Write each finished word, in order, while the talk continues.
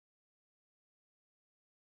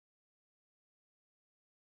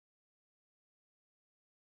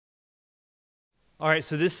All right,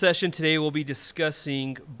 so this session today we'll be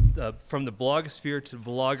discussing from the Blogosphere to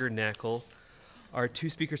Bloggernacle. Our two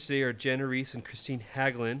speakers today are Jana, Riess, and Kristine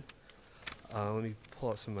Haglund. Let me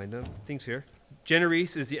pull out some of my things here. Jana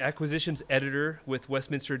Riess is the acquisitions editor with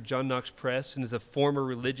Westminster John Knox Press and is a former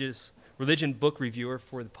religion book reviewer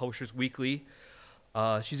for the Publishers Weekly.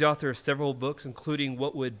 She's the author of several books, including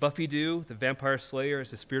What Would Buffy Do?, The Vampire Slayer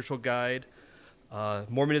as a Spiritual Guide,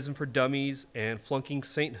 Mormonism for Dummies, and Flunking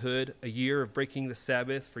Sainthood, A Year of Breaking the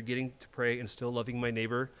Sabbath, Forgetting to Pray, and Still Loving My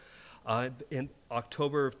Neighbor. In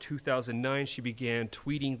October of 2009, she began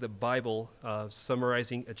tweeting the Bible,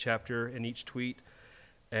 summarizing a chapter in each tweet.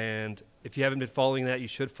 And if you haven't been following that, you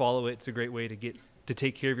should follow it. It's a great way to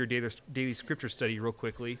take care of your daily scripture study real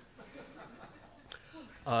quickly.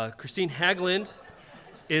 Kristine Haglund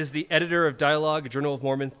is the editor of Dialogue, a journal of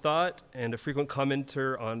Mormon thought, and a frequent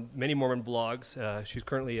commenter on many Mormon blogs. She's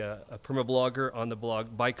currently a permablogger on the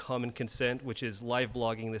blog By Common Consent, which is live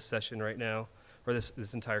blogging this session right now, or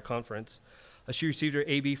this entire conference. She received her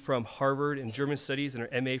AB from Harvard in German Studies and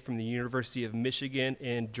her MA from the University of Michigan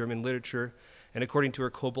in German Literature. And according to her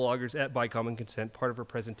co-bloggers at By Common Consent, part of her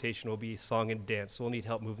presentation will be song and dance. So we'll need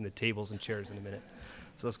help moving the tables and chairs in a minute.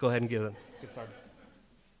 So let's go ahead and get started.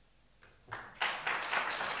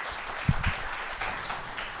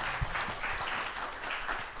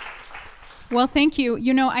 Well, thank you.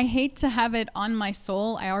 You know, I hate to have it on my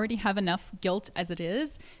soul. I already have enough guilt as it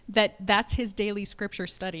is that's his daily scripture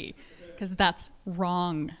study, because that's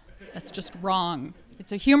wrong. That's just wrong.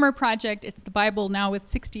 It's a humor project. It's the Bible now with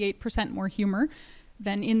 68% more humor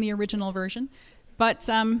than in the original version. But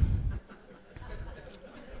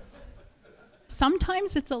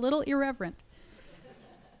sometimes it's a little irreverent.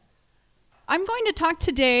 I'm going to talk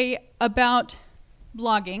today about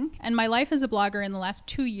blogging and my life as a blogger in the last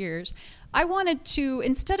 2 years. I wanted to,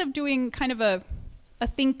 instead of doing kind of a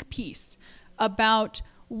think piece about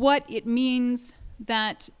what it means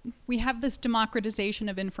that we have this democratization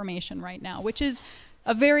of information right now, which is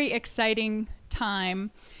a very exciting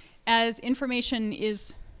time as information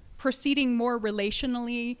is proceeding more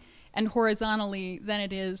relationally and horizontally than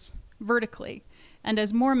it is vertically. And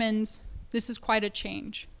as Mormons, this is quite a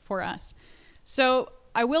change for us. So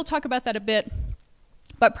I will talk about that a bit.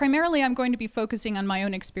 But primarily, I'm going to be focusing on my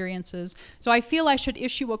own experiences. So I feel I should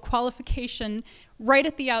issue a qualification right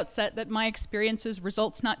at the outset that my experiences,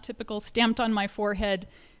 results not typical, stamped on my forehead.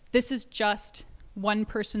 This is just one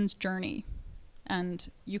person's journey,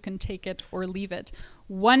 and you can take it or leave it.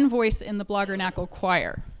 One voice in the Bloggernacle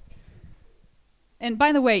choir. And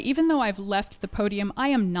by the way, even though I've left the podium, I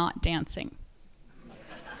am not dancing.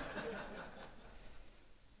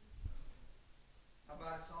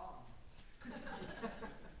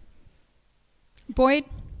 Boyd?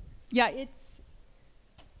 Yeah, it's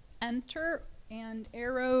enter and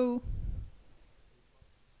arrow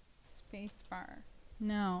spacebar.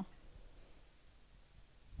 No.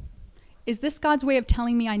 Is this God's way of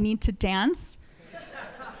telling me I need to dance?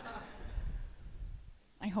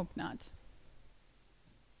 I hope not.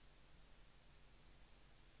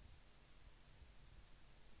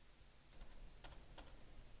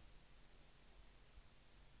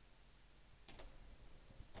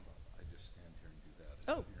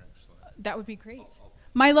 Oh, that would be great.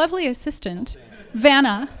 My lovely assistant,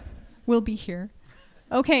 Vanna, will be here.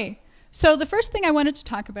 Okay, so the first thing I wanted to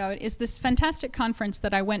talk about is this fantastic conference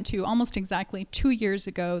that I went to almost exactly 2 years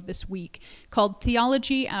ago this week called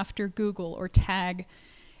Theology After Google, or TAG.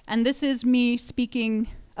 And this is me speaking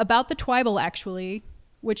about the Twible, actually,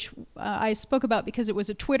 which I spoke about because it was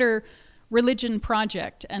a Twitter religion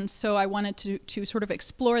project, and so I wanted to sort of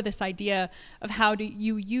explore this idea of how do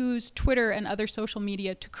you use Twitter and other social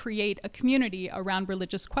media to create a community around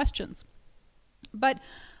religious questions. But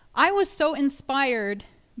I was so inspired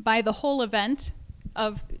by the whole event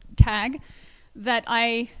of TAG that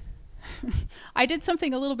I did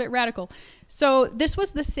something a little bit radical. So this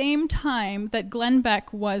was the same time that Glenn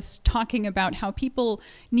Beck was talking about how people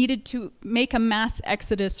needed to make a mass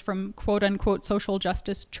exodus from quote-unquote social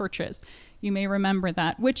justice churches. You may remember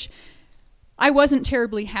that, which I wasn't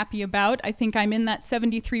terribly happy about. I think I'm in that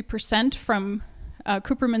 73% from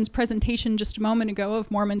Cooperman's presentation just a moment ago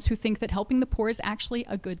of Mormons who think that helping the poor is actually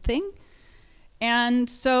a good thing. And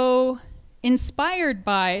so, inspired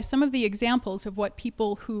by some of the examples of what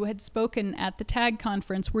people who had spoken at the TAG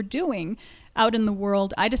conference were doing out in the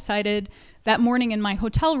world, I decided that morning in my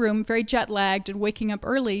hotel room, very jet-lagged and waking up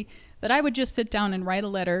early, that I would just sit down and write a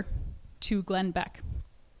letter to Glenn Beck.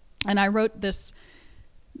 And I wrote this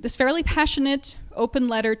fairly passionate, open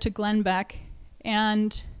letter to Glenn Beck,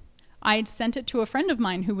 and I sent it to a friend of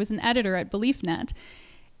mine who was an editor at BeliefNet,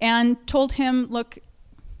 and told him, look,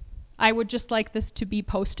 I would just like this to be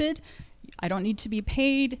posted. I don't need to be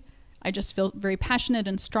paid. I just feel very passionate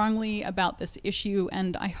and strongly about this issue,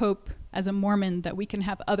 and I hope as a Mormon that we can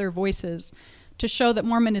have other voices to show that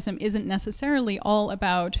Mormonism isn't necessarily all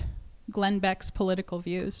about Glenn Beck's political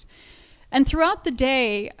views. And throughout the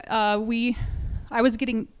day, I was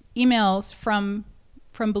getting emails from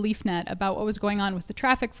BeliefNet about what was going on with the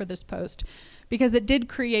traffic for this post, because it did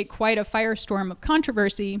create quite a firestorm of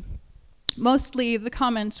controversy. Mostly the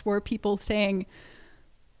comments were people saying,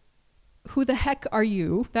 "Who the heck are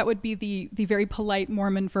you?" That would be the very polite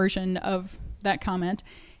Mormon version of that comment.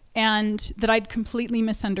 And that I'd completely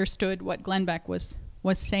misunderstood what Glenn Beck was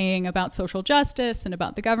saying about social justice and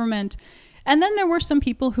about the government. And then there were some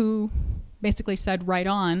people who basically said, "Right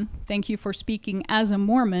on, thank you for speaking as a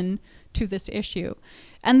Mormon to this issue."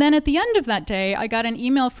 And then at the end of that day, I got an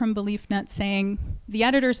email from BeliefNet saying, "The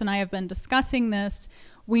editors and I have been discussing this.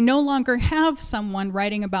 We no longer have someone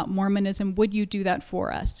writing about Mormonism. Would you do that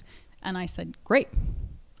for us?" And I said, "Great."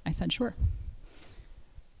 I said, "Sure."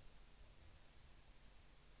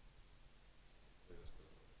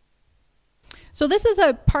 So this is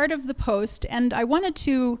a part of the post, and I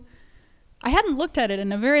hadn't looked at it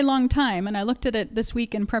in a very long time, and I looked at it this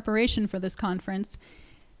week in preparation for this conference,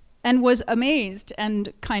 and was amazed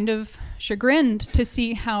and kind of chagrined to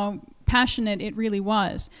see how passionate it really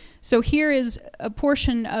was. So here is a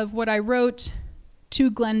portion of what I wrote to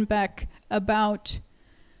Glenn Beck about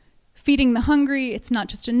feeding the hungry. It's not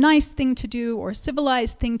just a nice thing to do or a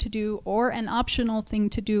civilized thing to do or an optional thing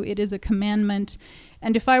to do. It is a commandment.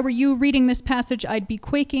 And if I were you reading this passage, I'd be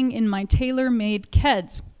quaking in my tailor-made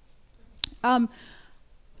keds.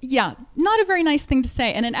 Yeah, not a very nice thing to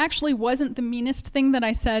say. And it actually wasn't the meanest thing that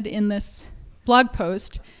I said in this blog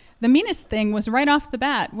post. The meanest thing was right off the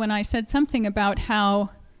bat when I said something about how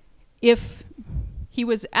if he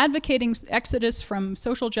was advocating exodus from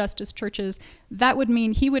social justice churches, that would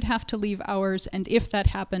mean he would have to leave ours, and if that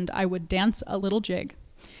happened, I would dance a little jig.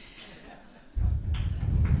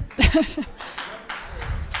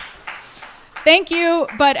 Thank you,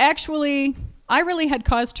 but actually, I really had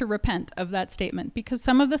cause to repent of that statement, because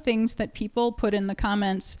some of the things that people put in the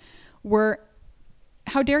comments were,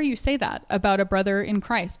 "How dare you say that about a brother in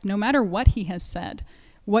Christ, no matter what he has said?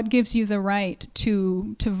 What gives you the right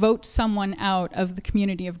to vote someone out of the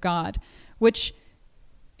community of God?" Which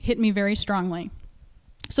hit me very strongly.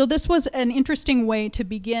 So this was an interesting way to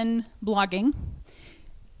begin blogging.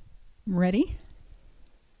 Ready?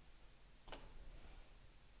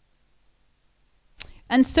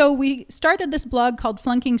 And so we started this blog called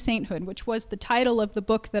Flunking Sainthood, which was the title of the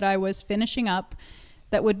book that I was finishing up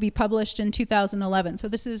that would be published in 2011. So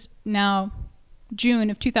this is now June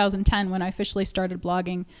of 2010 when I officially started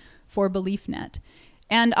blogging for BeliefNet.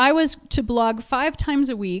 And I was to blog 5 times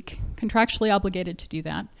a week, contractually obligated to do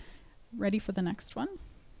that. Ready for the next one?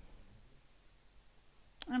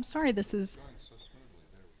 I'm sorry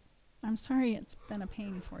I'm sorry it's been a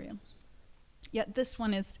pain for you. Yeah, this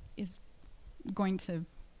one is going to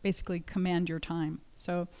basically command your time.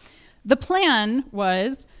 So the plan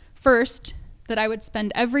was, first, that I would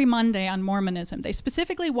spend every Monday on Mormonism. They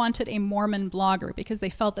specifically wanted a Mormon blogger because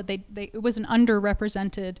they felt that it was an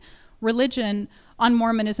underrepresented religion on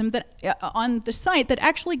Mormonism, that on the site, that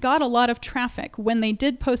actually got a lot of traffic. When they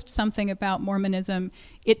did post something about Mormonism,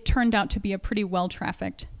 it turned out to be a pretty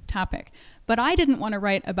well-trafficked topic. But I didn't want to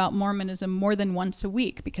write about Mormonism more than once a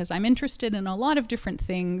week because I'm interested in a lot of different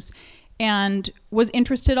things, and was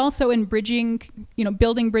interested also in bridging,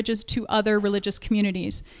 building bridges to other religious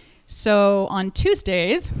communities. So on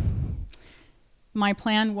Tuesdays, my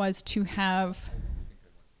plan was to have,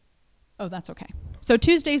 oh, that's okay. So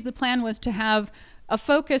Tuesdays, the plan was to have a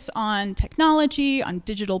focus on technology, on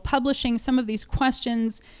digital publishing, some of these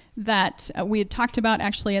questions that we had talked about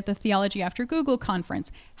actually at the Theology After Google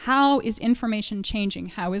conference. How is information changing?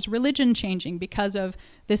 How is religion changing because of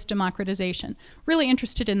this democratization? Really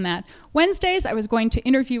interested in that. Wednesdays, I was going to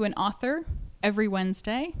interview an author every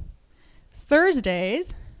Wednesday.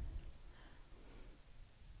 Thursdays,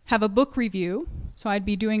 have a book review. So I'd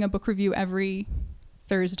be doing a book review every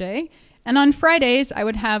Thursday. And on Fridays, I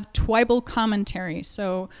would have Twibble commentary.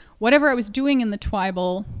 So whatever I was doing in the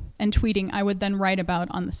Twibble and tweeting, I would then write about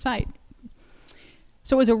on the site.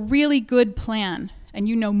 So it was a really good plan. And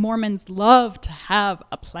Mormons love to have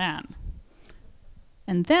a plan.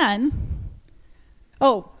 And then,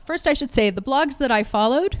 first I should say, the blogs that I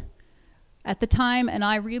followed at the time, and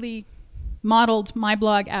I really modeled my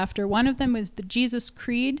blog after, one of them was The Jesus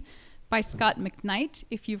Creed by Scott McKnight.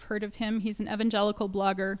 If you've heard of him, he's an evangelical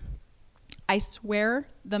blogger. I swear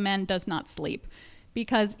the man does not sleep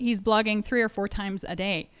because he's blogging 3 or 4 times a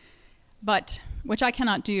day. but which I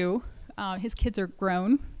cannot do. His kids are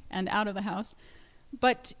grown and out of the house.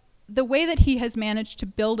 But the way that he has managed to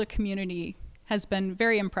build a community has been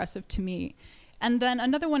very impressive to me. And then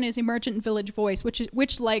another one is Emergent Village Voice,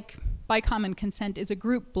 which like By Common Consent, is a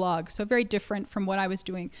group blog, so very different from what I was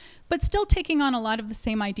doing, but still taking on a lot of the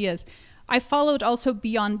same ideas. I followed also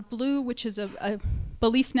Beyond Blue, which is a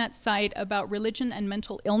BeliefNet site about religion and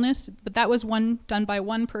mental illness, but that was one done by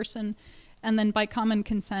one person, and then By Common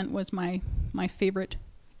Consent was my favorite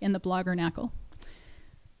in the Bloggernacle.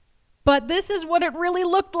 But this is what it really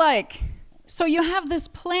looked like. So you have this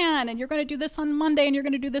plan, and you're going to do this on Monday, and you're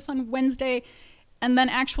going to do this on Wednesday, and then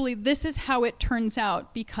actually this is how it turns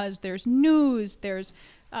out, because there's news, there's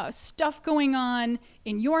stuff going on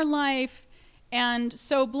in your life, and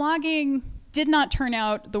so blogging did not turn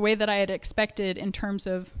out the way that I had expected in terms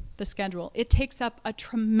of the schedule. It takes up a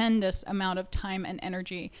tremendous amount of time and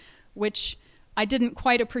energy, which I didn't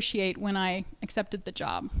quite appreciate when I accepted the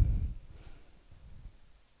job.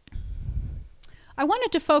 I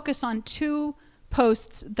wanted to focus on 2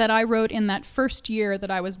 posts that I wrote in that first year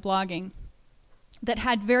that I was blogging that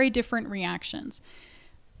had very different reactions.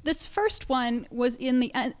 This first one was in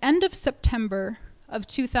the end of September of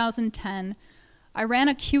 2010. I ran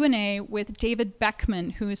a Q&A with David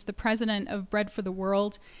Beckman, who is the president of Bread for the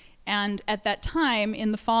World, and at that time,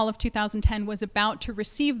 in the fall of 2010, was about to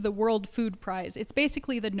receive the World Food Prize. It's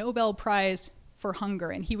basically the Nobel Prize for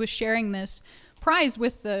hunger, and he was sharing this prize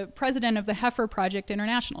with the president of the Heifer Project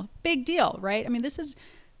International. Big deal, right? I mean, this is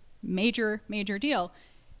major, major deal.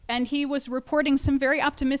 And he was reporting some very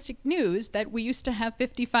optimistic news that we used to have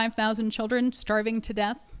 55,000 children starving to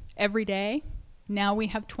death every day. Now we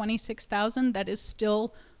have 26,000. That is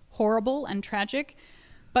still horrible and tragic.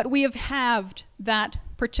 But we have halved that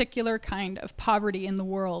particular kind of poverty in the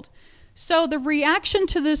world. So the reaction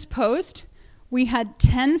to this post, we had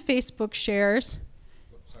 10 Facebook shares.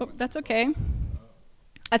 Oh, that's okay.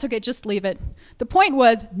 That's okay, just leave it. The point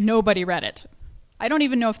was, nobody read it. I don't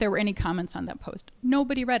even know if there were any comments on that post.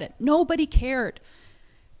 Nobody read it. Nobody cared.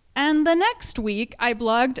 And the next week, I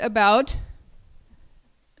blogged about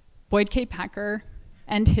Boyd K. Packer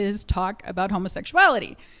and his talk about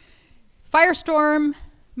homosexuality. Firestorm,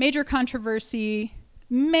 major controversy,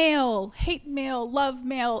 mail, hate mail, love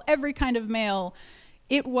mail, every kind of mail.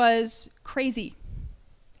 It was crazy,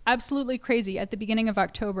 absolutely crazy at the beginning of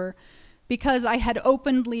October, because I had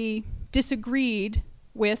openly disagreed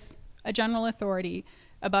with a general authority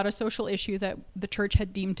about a social issue that the church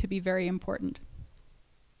had deemed to be very important.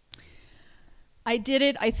 I did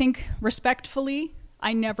it, I think, respectfully.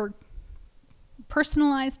 I never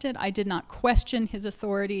personalized it. I did not question his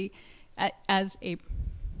authority as a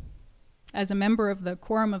member of the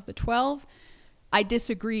Quorum of the 12. I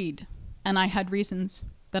disagreed, and I had reasons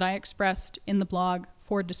that I expressed in the blog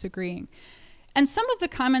for disagreeing. And some of the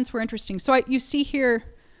comments were interesting. So you see here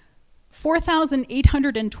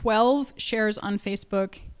 4,812 shares on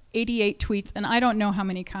Facebook, 88 tweets, and I don't know how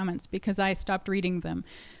many comments because I stopped reading them.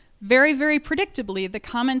 Very, very predictably, the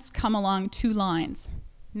comments come along 2 lines.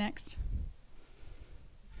 Next.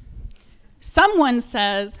 Someone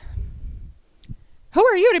says, "Who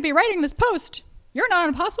are you to be writing this post? You're not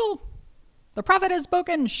an apostle. The prophet has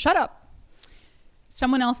spoken. Shut up."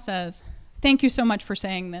 Someone else says, "Thank you so much for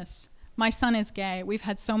saying this. My son is gay. We've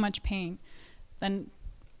had so much pain." Then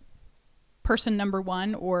person number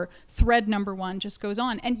 1 or thread number 1 just goes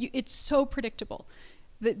on. And it's so predictable.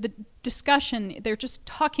 The discussion, they're just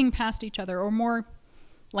talking past each other, or more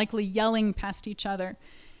likely yelling past each other.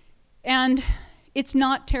 And it's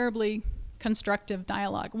not terribly constructive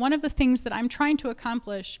dialogue. One of the things that I'm trying to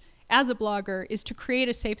accomplish as a blogger is to create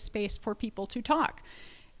a safe space for people to talk.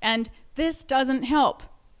 And this doesn't help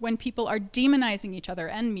when people are demonizing each other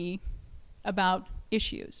and me about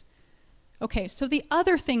issues. Okay, so the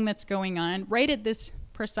other thing that's going on right at this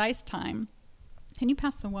precise time, can you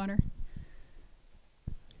pass the water?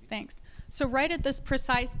 Thanks. So right at this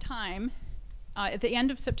precise time, at the end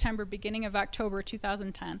of September, beginning of October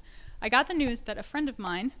 2010, I got the news that a friend of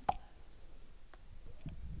mine,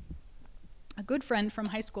 a good friend from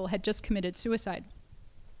high school, had just committed suicide.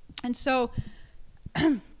 And so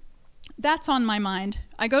that's on my mind.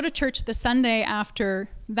 I go to church the Sunday after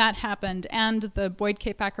that happened and the Boyd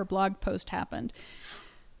K. Packer blog post happened.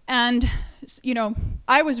 And, you know,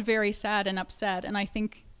 I was very sad and upset, and I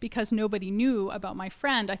think because nobody knew about my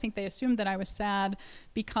friend, I think they assumed that I was sad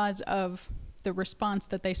because of the response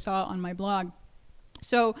that they saw on my blog.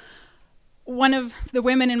 So one of the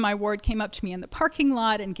women in my ward came up to me in the parking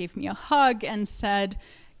lot and gave me a hug and said,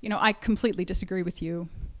 "You know, I completely disagree with you,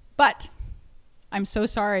 but I'm so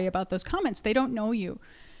sorry about those comments. They don't know you.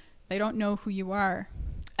 They don't know who you are."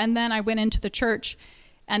 And then I went into the church,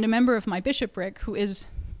 and a member of my bishopric, who is,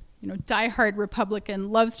 diehard Republican,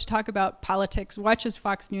 loves to talk about politics, watches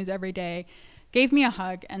Fox News every day, gave me a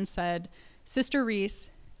hug and said, "Sister Riess,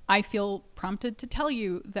 I feel prompted to tell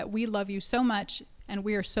you that we love you so much, and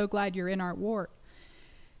we are so glad you're in our ward."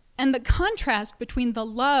 And the contrast between the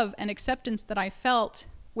love and acceptance that I felt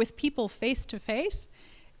with people face to face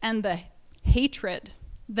and the hatred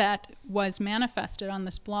that was manifested on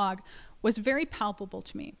this blog was very palpable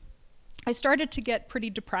to me. I started to get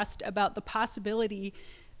pretty depressed about the possibility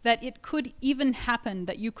that it could even happen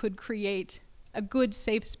that you could create a good,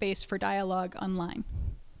 safe space for dialogue online.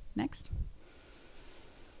 Next.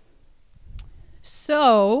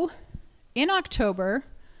 So, in October,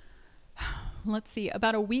 let's see,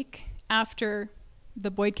 about a week after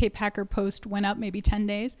the Boyd K. Packer post went up, maybe 10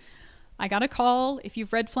 days, I got a call. If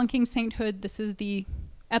you've read Flunking Sainthood, this is the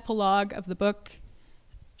epilogue of the book,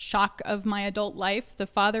 Shock of My Adult Life. The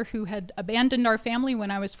father who had abandoned our family when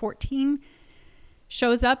I was 14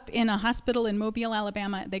 shows up in a hospital in Mobile,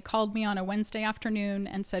 Alabama. They called me on a Wednesday afternoon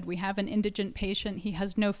and said, "We have an indigent patient. He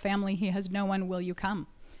has no family. He has no one. Will you come?"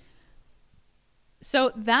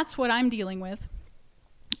 So that's what I'm dealing with.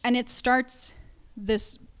 And it starts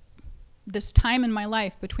this time in my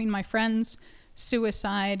life between my friends,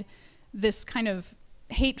 suicide, this kind of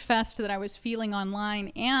hate fest that I was feeling online,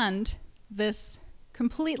 and this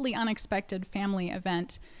completely unexpected family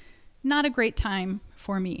event. Not a great time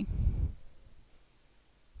for me.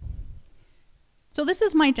 So this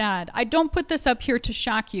is my dad. I don't put this up here to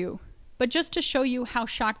shock you, but just to show you how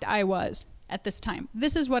shocked I was at this time.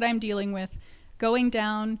 This is what I'm dealing with, going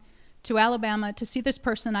down to Alabama to see this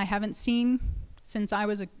person I haven't seen since I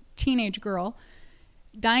was a teenage girl,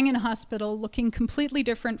 dying in a hospital, looking completely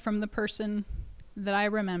different from the person that I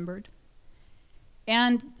remembered.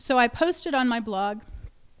 And so I posted on my blog,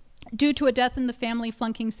 "Due to a death in the family,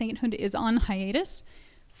 Flunking Sainthood is on hiatus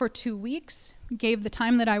for 2 weeks," gave the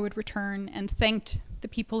time that I would return, and thanked the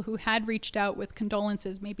people who had reached out with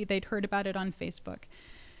condolences. Maybe they'd heard about it on Facebook.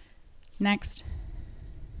 Next.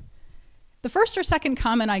 The first or second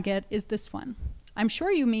comment I get is this one. "I'm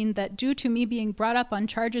sure you mean that due to me being brought up on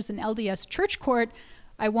charges in LDS church court,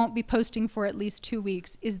 I won't be posting for at least 2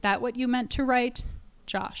 weeks. Is that what you meant to write?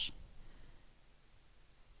 Josh."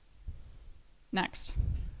 Next.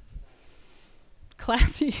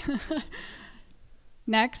 Classy.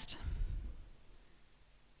 Next.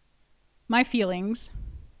 My feelings.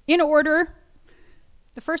 In order.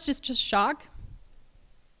 The first is just shock.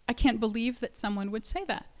 I can't believe that someone would say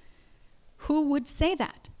that. Who would say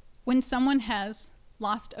that when someone has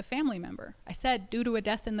lost a family member? I said, due to a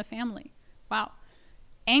death in the family. Wow.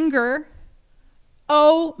 Anger.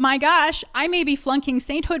 Oh my gosh, I may be flunking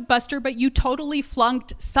sainthood, Buster, but you totally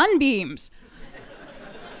flunked sunbeams.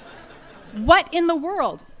 What in the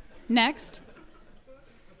world? Next.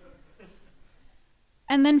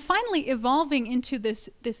 And then finally evolving into this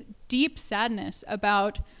deep sadness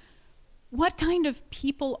about what kind of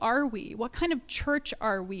people are we? What kind of church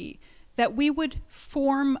are we? That we would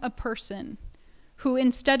form a person who,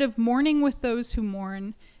 instead of mourning with those who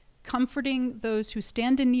mourn, comforting those who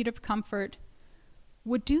stand in need of comfort,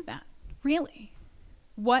 would do that. Really?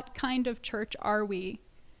 What kind of church are we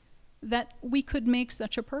that we could make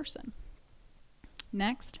such a person?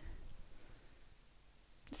 Next.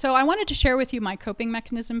 So I wanted to share with you my coping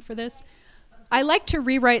mechanism for this. I like to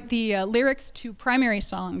rewrite the lyrics to primary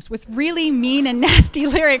songs with really mean and nasty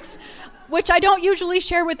lyrics, which I don't usually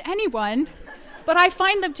share with anyone, but I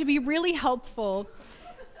find them to be really helpful.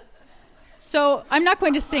 So I'm not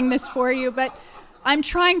going to sing this for you, but I'm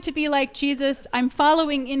trying to be like Jesus. I'm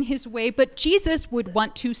following in his way, but Jesus would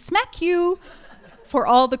want to smack you for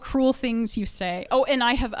all the cruel things you say. Oh, and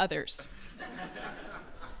I have others.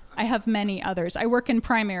 I have many others. I work in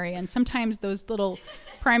primary, and sometimes those little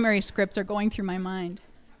primary scripts are going through my mind.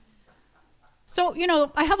 So,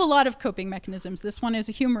 I have a lot of coping mechanisms. This one is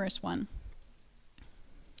a humorous one.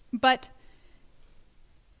 But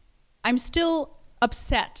I'm still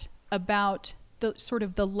upset about the sort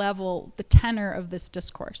of the level, the tenor of this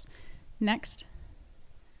discourse. Next.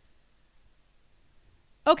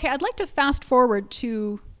 Okay, I'd like to fast forward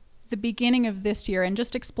to the beginning of this year and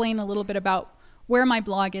just explain a little bit about where my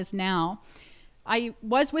blog is now. I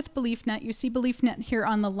was with BeliefNet. You see BeliefNet here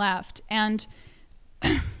on the left. And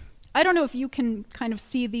I don't know if you can kind of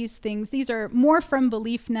see these things. These are more from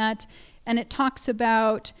BeliefNet, and it talks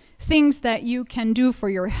about things that you can do for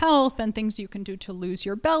your health and things you can do to lose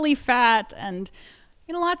your belly fat and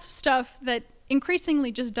lots of stuff that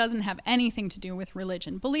increasingly just doesn't have anything to do with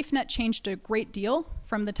religion. BeliefNet changed a great deal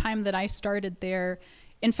from the time that I started there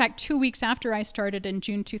In fact, 2 weeks after I started in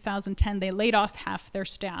June 2010, they laid off half their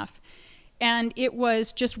staff. And it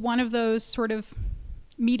was just one of those sort of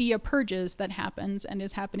media purges that happens and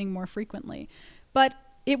is happening more frequently. But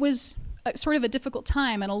it was sort of a difficult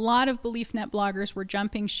time, and a lot of BeliefNet bloggers were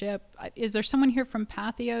jumping ship. Is there someone here from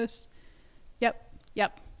Patheos?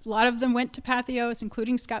 Yep. A lot of them went to Patheos,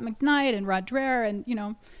 including Scott McKnight and Rod Dreher and, you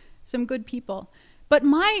know, some good people. But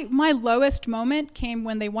my lowest moment came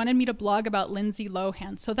when they wanted me to blog about Lindsay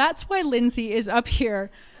Lohan. So that's why Lindsay is up here.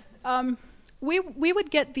 We would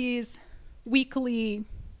get these weekly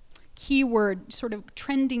keyword sort of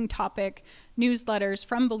trending topic newsletters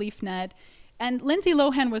from BeliefNet, and Lindsay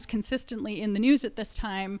Lohan was consistently in the news at this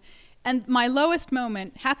time. And my lowest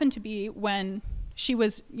moment happened to be when she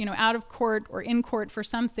was, you know, out of court or in court for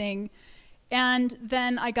something, and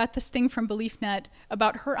then I got this thing from BeliefNet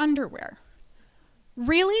about her underwear.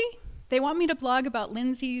 Really? They want me to blog about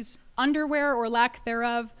Lindsay's underwear or lack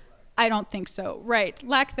thereof? I don't think so. Right,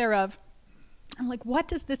 lack thereof. I'm like, what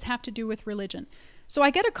does this have to do with religion? So I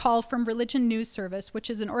get a call from Religion News Service, which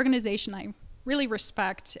is an organization I really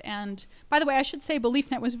respect. And by the way, I should say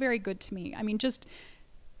BeliefNet was very good to me. I mean, just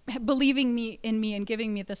believing in me and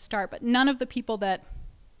giving me the start. But none of the people that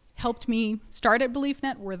helped me start at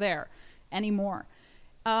BeliefNet were there anymore.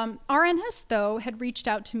 RNS, though, had reached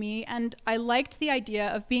out to me, and I liked the idea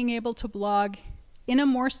of being able to blog in a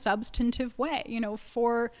more substantive way, you know,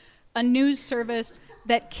 for a news service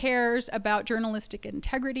that cares about journalistic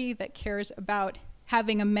integrity, that cares about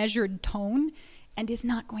having a measured tone, and is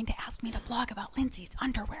not going to ask me to blog about Lindsay's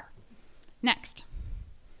underwear. Next.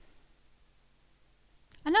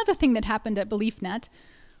 Another thing that happened at BeliefNet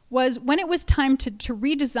was when it was time to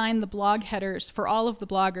redesign the blog headers for all of the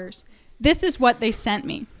bloggers, this is what they sent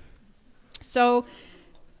me. So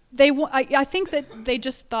I think that they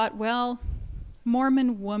just thought, well,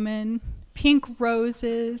 Mormon woman, pink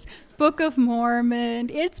roses, Book of Mormon,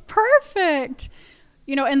 it's perfect.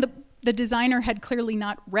 You know, and the designer had clearly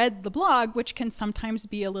not read the blog, which can sometimes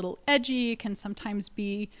be a little edgy, can sometimes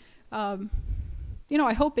be, you know,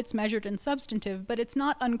 I hope it's measured and substantive, but it's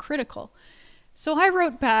not uncritical. So I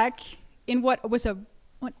wrote back in what was an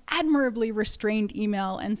admirably restrained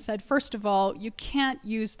email and said, first of all, you can't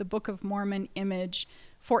use the Book of Mormon image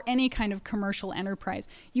for any kind of commercial enterprise.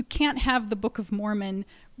 You can't have the Book of Mormon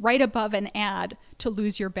right above an ad to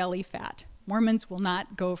lose your belly fat. Mormons will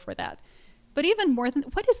not go for that. But even more than,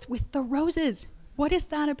 what is with the roses? What is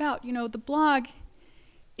that about? You know, the blog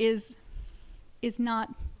is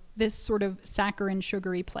not this sort of saccharine,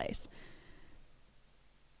 sugary place.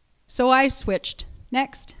 So I switched.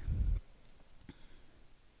 Next.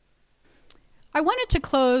 I wanted to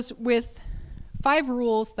close with 5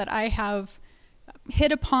 rules that I have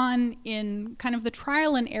hit upon in kind of the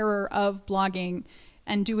trial and error of blogging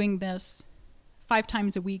and doing this 5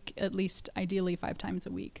 times a week, at least ideally 5 times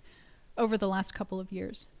a week, over the last couple of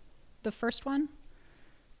years. The first one,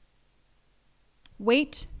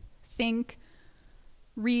 wait, think,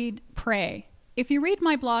 read, pray. If you read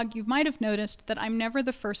my blog, you might have noticed that I'm never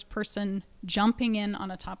the first person jumping in on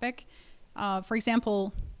a topic. For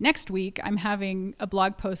example, next week I'm having a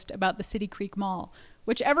blog post about the City Creek Mall,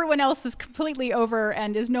 which everyone else is completely over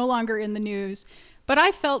and is no longer in the news. But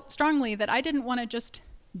I felt strongly that I didn't want to just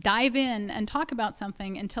dive in and talk about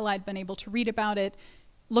something until I'd been able to read about it,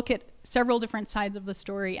 look at several different sides of the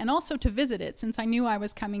story, and also to visit it, since I knew I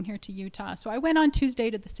was coming here to Utah. So I went on Tuesday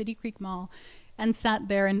to the City Creek Mall and sat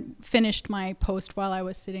there and finished my post while I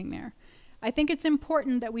was sitting there. I think it's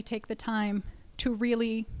important that we take the time to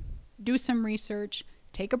really do some research,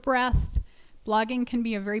 take a breath. Blogging can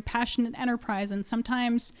be a very passionate enterprise, and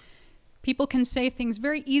sometimes people can say things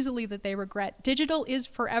very easily that they regret. Digital is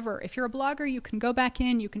forever. If you're a blogger, you can go back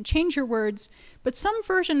in, you can change your words, but some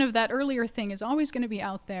version of that earlier thing is always going to be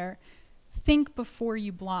out there. Think before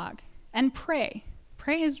you blog, and pray.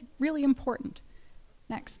 Pray is really important.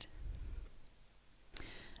 Next.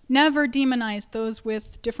 Never demonize those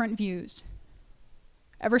with different views.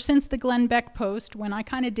 Ever since the Glenn Beck post, when I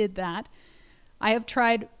kind of did that, I have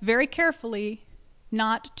tried very carefully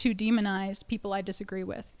not to demonize people I disagree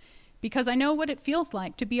with, because I know what it feels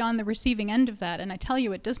like to be on the receiving end of that, and I tell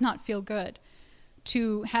you, it does not feel good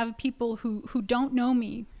to have people who don't know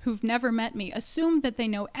me, who've never met me, assume that they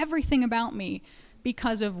know everything about me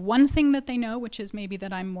because of one thing that they know, which is maybe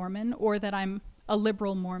that I'm Mormon or that I'm a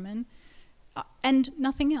liberal Mormon, and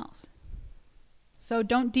nothing else. So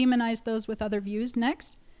don't demonize those with other views.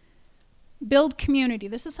 Next. Build community.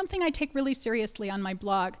 This is something I take really seriously on my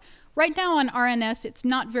blog. Right now on RNS, it's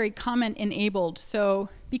not very comment enabled. So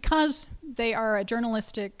because they are a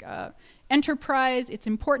journalistic enterprise. It's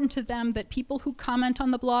important to them that people who comment on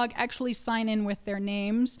the blog actually sign in with their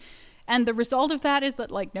names. And the result of that is that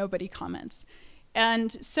like nobody comments.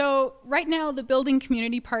 And so right now the building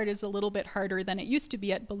community part is a little bit harder than it used to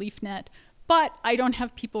be at BeliefNet, but I don't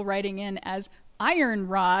have people writing in as Iron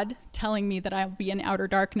Rod telling me that I'll be in outer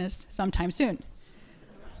darkness sometime soon.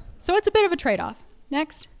 So it's a bit of a trade-off.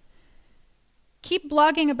 Next. Keep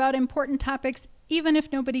blogging about important topics even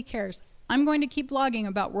if nobody cares. I'm going to keep blogging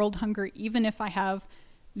about world hunger even if I have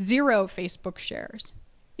 0 Facebook shares.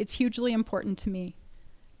 It's hugely important to me.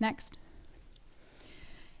 Next.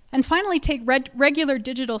 And finally, take regular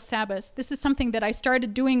digital Sabbaths. This is something that I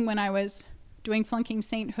started doing when I was doing Flunking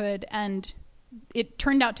Sainthood, and it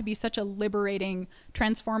turned out to be such a liberating,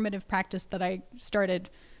 transformative practice that I started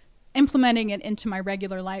implementing it into my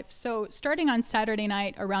regular life. So starting on Saturday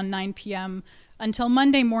night around 9 p.m. until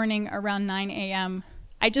Monday morning around 9 a.m.,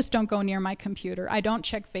 I just don't go near my computer. I don't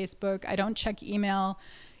check Facebook. I don't check email.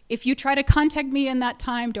 If you try to contact me in that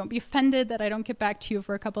time, don't be offended that I don't get back to you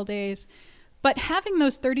for a couple days. But having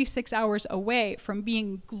those 36 hours away from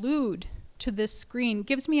being glued to this screen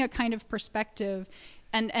gives me a kind of perspective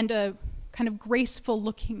and a kind of graceful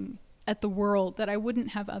looking at the world that I wouldn't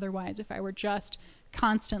have otherwise if I were just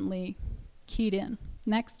constantly keyed in.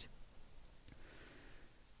 Next.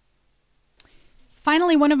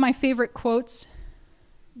 Finally, one of my favorite quotes,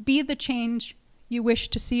 be the change you wish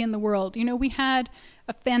to see in the world. You know, we had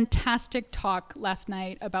a fantastic talk last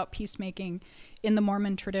night about peacemaking in the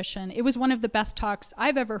Mormon tradition. It was one of the best talks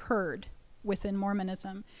I've ever heard within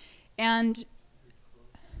Mormonism. And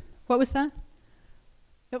what was that?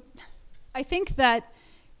 I think that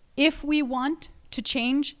if we want to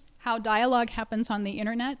change how dialogue happens on the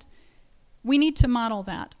internet, we need to model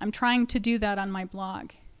that. I'm trying to do that on my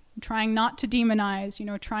blog. I'm trying not to demonize, you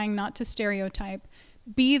know, trying not to stereotype.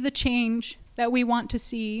 Be the change that we want to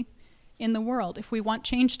see in the world. If we want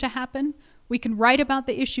change to happen, we can write about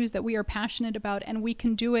the issues that we are passionate about, and we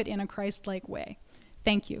can do it in a Christ-like way.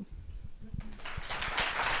 Thank you.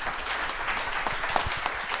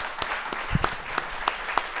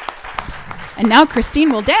 And now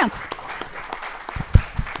Kristine will dance.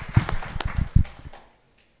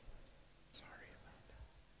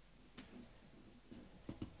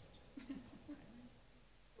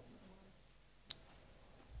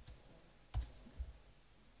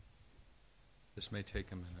 This may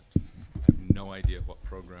take a minute. I have no idea what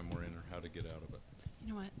program we're in or how to get out of it. You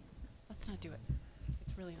know what? Let's not do it.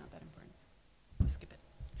 It's really not that important. Let's skip it.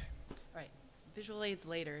 Okay. All right. Visual aids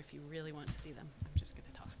later if you really want to see them. I'm just going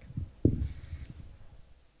to talk.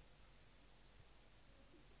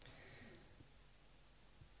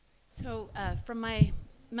 So from my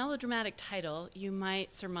melodramatic title, you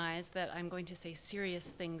might surmise that I'm going to say serious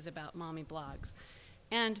things about mommy blogs,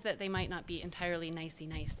 and that they might not be entirely nicey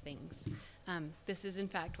nice things. This is in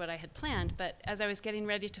fact what I had planned, but as I was getting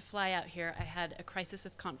ready to fly out here, I had a crisis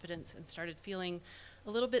of confidence and started feeling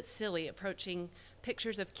a little bit silly approaching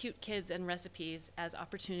pictures of cute kids and recipes as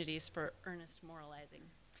opportunities for earnest moralizing.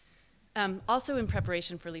 Also in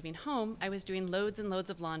preparation for leaving home, I was doing loads and loads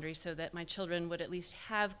of laundry so that my children would at least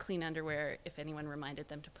have clean underwear if anyone reminded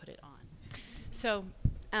them to put it on. So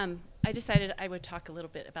I decided I would talk a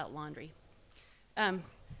little bit about laundry.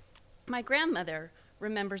 My grandmother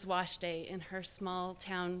remembers wash day in her small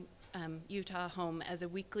town Utah home as a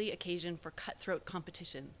weekly occasion for cutthroat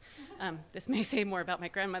competition. This may say more about my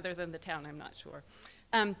grandmother than the town, I'm not sure.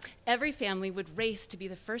 Every family would race to be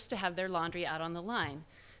the first to have their laundry out on the line.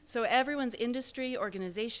 So everyone's industry,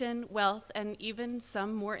 organization, wealth, and even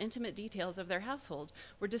some more intimate details of their household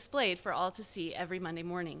were displayed for all to see every Monday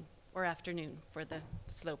morning or afternoon for the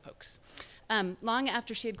slowpokes. Long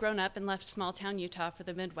after she had grown up and left small-town Utah for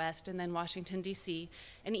the Midwest and then Washington, D.C.,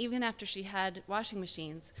 and even after she had washing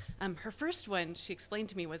machines, her first one, she explained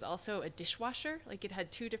to me, was also a dishwasher. Like it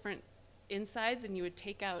had 2 different insides, and you would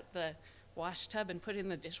take out the wash tub and put it in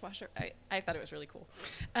the dishwasher. I thought it was really cool.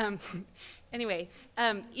 Anyway,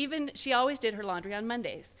 she always did her laundry on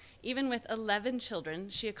Mondays. Even with 11 children,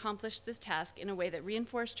 she accomplished this task in a way that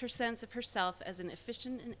reinforced her sense of herself as an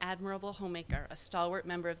efficient and admirable homemaker, a stalwart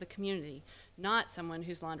member of the community, not someone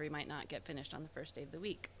whose laundry might not get finished on the first day of the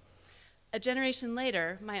week. A generation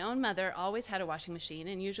later, my own mother always had a washing machine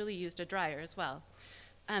and usually used a dryer as well.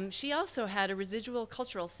 She also had a residual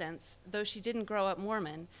cultural sense, though she didn't grow up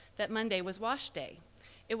Mormon, that Monday was wash day.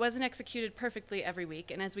 It wasn't executed perfectly every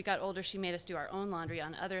week, and as we got older, she made us do our own laundry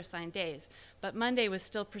on other assigned days. But Monday was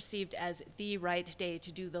still perceived as the right day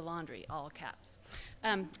to do the laundry, all caps.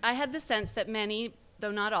 I had the sense that many,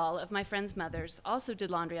 though not all, of my friends' mothers also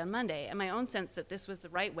did laundry on Monday, and my own sense that this was the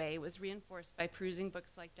right way was reinforced by perusing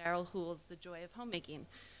books like Darrell Hoole's The Joy of Homemaking,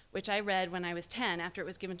 which I read when I was 10 after it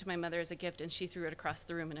was given to my mother as a gift and she threw it across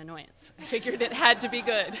the room in annoyance. I figured it had to be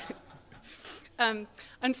good.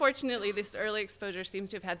 Unfortunately, this early exposure seems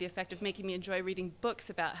to have had the effect of making me enjoy reading books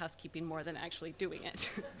about housekeeping more than actually doing it.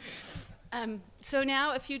 So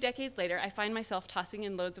now, a few decades later, I find myself tossing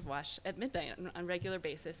in loads of wash at midnight on a regular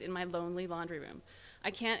basis in my lonely laundry room. I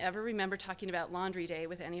can't ever remember talking about laundry day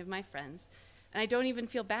with any of my friends, and I don't even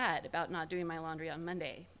feel bad about not doing my laundry on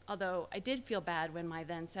Monday, although I did feel bad when my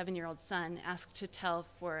then 7-year-old son asked to tell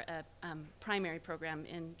for a primary program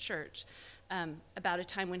in church about a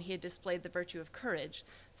time when he had displayed the virtue of courage,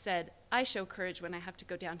 said, "I show courage when I have to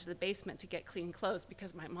go down to the basement to get clean clothes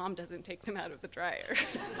because my mom doesn't take them out of the dryer."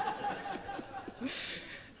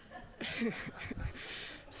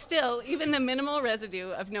 Still, even the minimal residue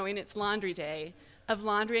of knowing it's laundry day, of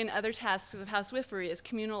laundry and other tasks of housewifery as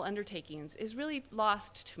communal undertakings, is really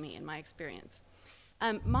lost to me in my experience.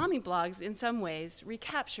 Mommy blogs, in some ways,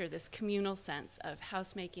 recapture this communal sense of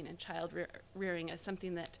housemaking and child rearing as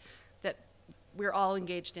something that we're all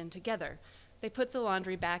engaged in together. They put the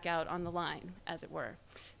laundry back out on the line, as it were.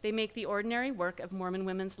 They make the ordinary work of Mormon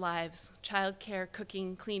women's lives, childcare,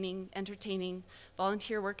 cooking, cleaning, entertaining,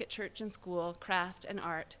 volunteer work at church and school, craft and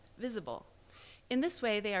art, visible. In this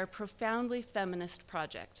way, they are a profoundly feminist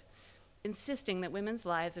project, insisting that women's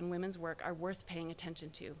lives and women's work are worth paying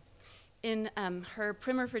attention to. In her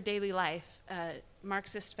primer for daily life,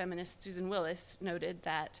 Marxist feminist Susan Willis noted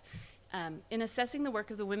that in assessing the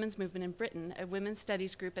work of the women's movement in Britain, a women's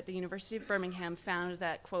studies group at the University of Birmingham found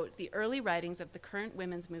that, quote, "the early writings of the current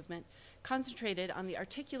women's movement concentrated on the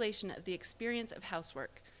articulation of the experience of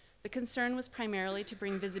housework. The concern was primarily to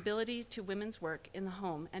bring visibility to women's work in the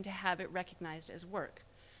home and to have it recognized as work."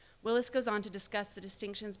 Willis goes on to discuss the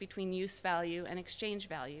distinctions between use value and exchange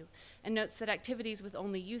value, and notes that activities with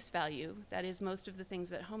only use value, that is, most of the things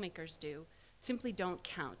that homemakers do, simply don't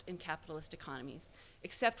count in capitalist economies,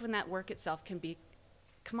 except when that work itself can be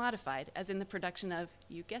commodified, as in the production of,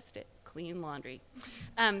 you guessed it, clean laundry.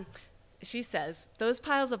 She says, "Those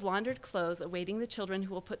piles of laundered clothes awaiting the children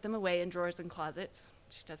who will put them away in drawers and closets,"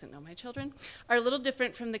 she doesn't know my children, "are a little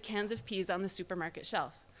different from the cans of peas on the supermarket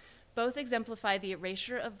shelf. Both exemplify the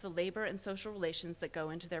erasure of the labor and social relations that go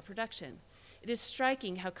into their production. It is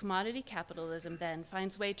striking how commodity capitalism then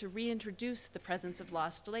finds way to reintroduce the presence of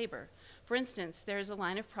lost labor. For instance, there is a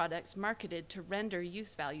line of products marketed to render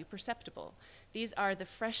use value perceptible. These are the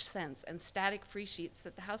fresh scents and static free sheets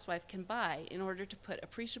that the housewife can buy in order to put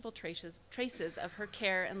appreciable traces of her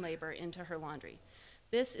care and labor into her laundry.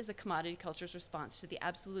 This is a commodity culture's response to the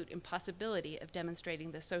absolute impossibility of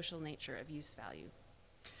demonstrating the social nature of use value."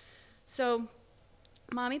 So,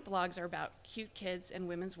 mommy blogs are about cute kids and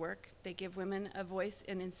women's work. They give women a voice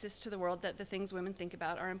and insist to the world that the things women think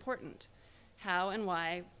about are important. How and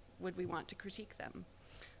why would we want to critique them?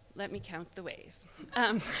 Let me count the ways.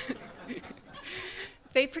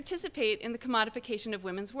 They participate in the commodification of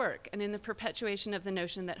women's work and in the perpetuation of the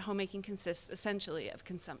notion that homemaking consists essentially of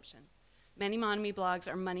consumption. Many mommy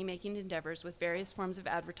blogs are money-making endeavors with various forms of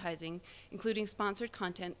advertising, including sponsored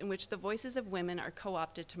content in which the voices of women are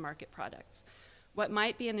co-opted to market products. What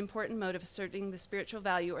might be an important mode of asserting the spiritual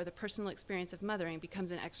value or the personal experience of mothering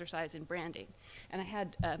becomes an exercise in branding. And I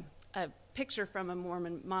had a picture from a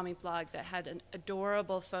Mormon mommy blog that had an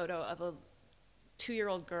adorable photo of a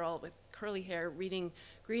 2-year-old girl with curly hair reading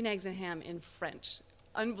Green Eggs and Ham in French.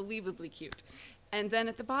 Unbelievably cute. And then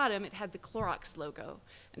at the bottom, it had the Clorox logo,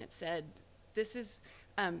 and it said, "This is,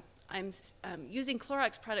 I'm using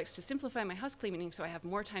Clorox products to simplify my house cleaning so I have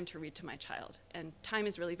more time to read to my child. And time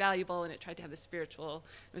is really valuable," and it tried to have the spiritual,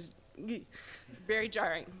 it was very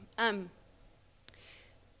jarring.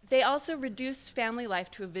 They also reduce family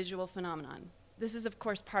life to a visual phenomenon. This is, of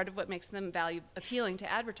course, part of what makes them appealing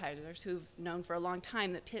to advertisers who've known for a long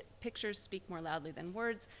time that pictures speak more loudly than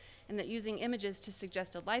words, and that using images to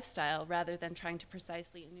suggest a lifestyle rather than trying to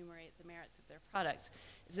precisely enumerate the merits of their products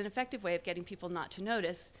is an effective way of getting people not to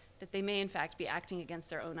notice that they may in fact be acting against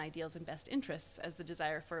their own ideals and best interests as the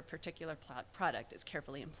desire for a particular product is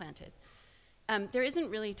carefully implanted. There isn't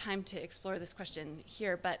really time to explore this question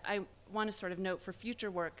here, but I want to sort of note for future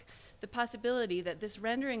work the possibility that this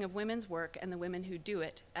rendering of women's work and the women who do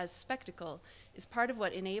it as spectacle is part of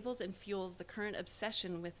what enables and fuels the current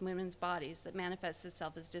obsession with women's bodies that manifests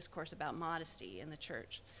itself as discourse about modesty in the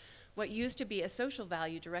church. What used to be a social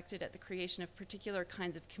value directed at the creation of particular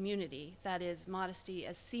kinds of community, that is, modesty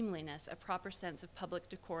as seemliness, a proper sense of public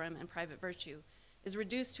decorum and private virtue, is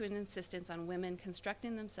reduced to an insistence on women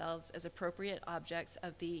constructing themselves as appropriate objects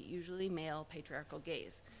of the usually male patriarchal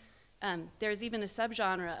gaze. There's even a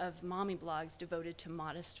subgenre of mommy blogs devoted to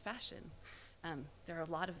modest fashion. There are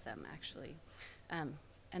a lot of them, actually.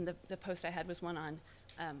 and the post I had was one on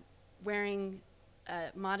wearing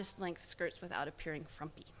modest length skirts without appearing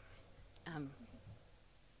frumpy.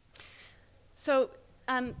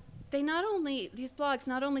 These blogs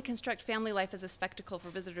not only construct family life as a spectacle for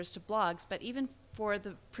visitors to blogs, but even for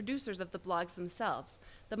the producers of the blogs themselves.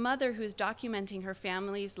 The mother who is documenting her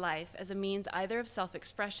family's life as a means either of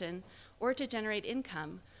self-expression or to generate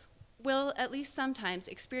income will at least sometimes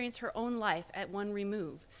experience her own life at one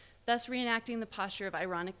remove, thus reenacting the posture of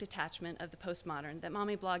ironic detachment of the postmodern that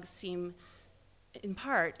mommy blogs seem in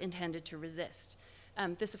part intended to resist.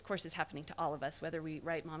 This, of course, is happening to all of us, whether we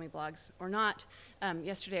write mommy blogs or not.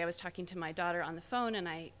 Yesterday, I was talking to my daughter on the phone, and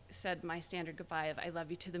I said my standard goodbye of "I love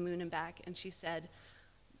you to the moon and back," and she said,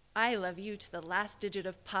 "I love you to the last digit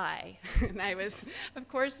of pi." And I was, of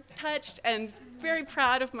course, touched and very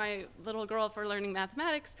proud of my little girl for learning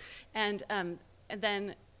mathematics. And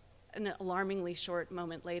then, an alarmingly short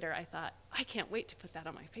moment later, I thought, I can't wait to put that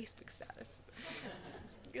on my Facebook status.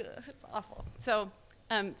 It's awful. So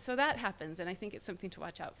that happens, and I think it's something to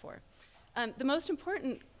watch out for. The most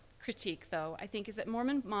important critique, though, I think, is that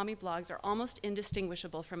Mormon mommy blogs are almost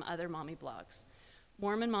indistinguishable from other mommy blogs.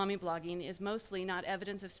 Mormon mommy blogging is mostly not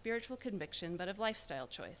evidence of spiritual conviction, but of lifestyle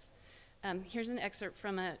choice. Here's an excerpt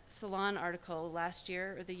from a Salon article last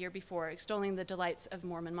year or the year before extolling the delights of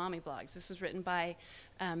Mormon mommy blogs. This was written by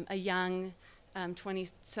a young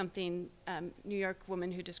 20-something New York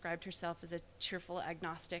woman who described herself as a cheerful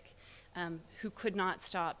agnostic who could not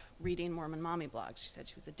stop reading Mormon mommy blogs. She said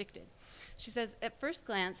she was addicted. She says, "At first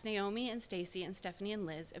glance, Naomi and Stacy and Stephanie and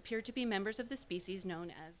Liz appear to be members of the species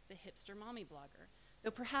known as the hipster mommy blogger,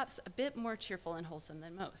 though perhaps a bit more cheerful and wholesome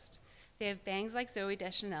than most. They have bangs like Zooey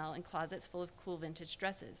Deschanel and closets full of cool vintage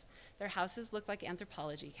dresses. Their houses look like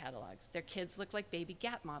anthropology catalogs. Their kids look like baby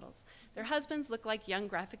Gap models. Their husbands look like young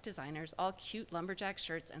graphic designers, all cute lumberjack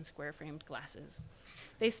shirts and square-framed glasses.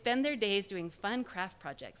 They spend their days doing fun craft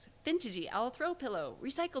projects, vintagey owl throw pillow,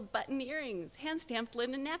 recycled button earrings, hand-stamped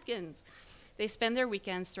linen napkins. They spend their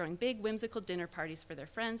weekends throwing big, whimsical dinner parties for their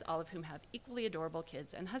friends, all of whom have equally adorable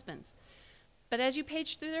kids and husbands. But as you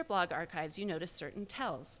page through their blog archives, you notice certain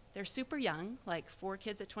tells. They're super young, like 4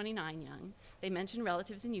 kids at 29 young. They mention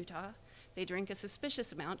relatives in Utah. They drink a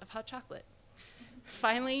suspicious amount of hot chocolate.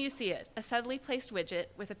 Finally, you see it, a subtly placed widget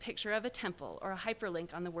with a picture of a temple or a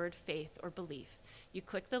hyperlink on the word faith or belief. You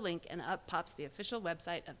click the link, and up pops the official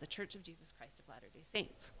website of the Church of Jesus Christ of Latter-day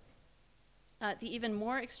Saints. The even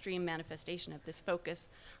more extreme manifestation of this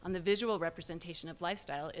focus on the visual representation of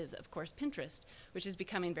lifestyle is, of course, Pinterest, which is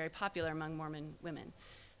becoming very popular among Mormon women.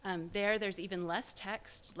 There's even less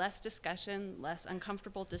text, less discussion, less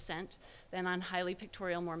uncomfortable dissent than on highly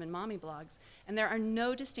pictorial Mormon mommy blogs, and there are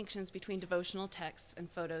no distinctions between devotional texts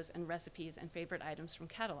and photos and recipes and favorite items from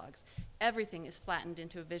catalogs. Everything is flattened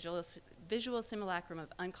into a visual simulacrum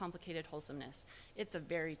of uncomplicated wholesomeness. It's a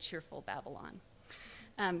very cheerful Babylon.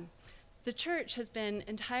 The church has been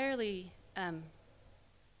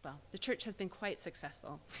the church has been quite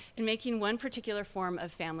successful in making one particular form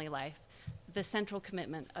of family life the central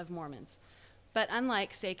commitment of Mormons. But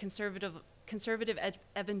unlike, say, conservative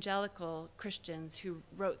evangelical Christians who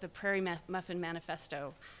wrote the Prairie Muffin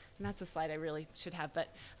Manifesto, and that's a slide I really should have,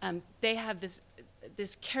 but they have this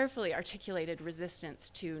carefully articulated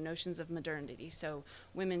resistance to notions of modernity. So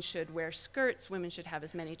women should wear skirts, women should have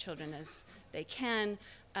as many children as they can,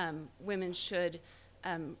 women should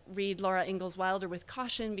read Laura Ingalls Wilder with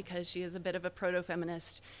caution because she is a bit of a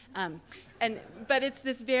proto-feminist. But it's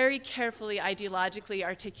this very carefully ideologically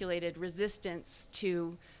articulated resistance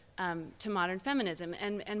to modern feminism.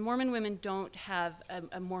 And Mormon women don't have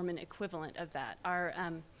a Mormon equivalent of that.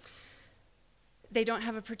 They don't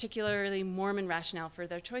have a particularly Mormon rationale for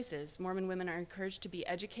their choices. Mormon women are encouraged to be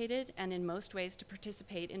educated and in most ways to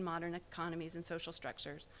participate in modern economies and social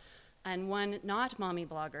structures. And one not mommy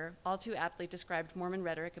blogger all too aptly described Mormon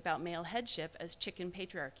rhetoric about male headship as chicken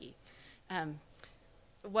patriarchy.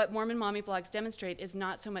 What Mormon mommy blogs demonstrate is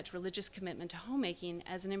not so much religious commitment to homemaking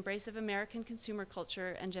as an embrace of American consumer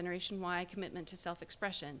culture and Generation Y commitment to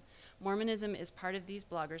self-expression. Mormonism is part of these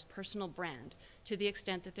bloggers' personal brand to the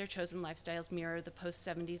extent that their chosen lifestyles mirror the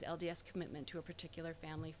post-70s LDS commitment to a particular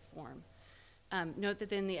family form. Note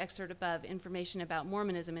that in the excerpt above, information about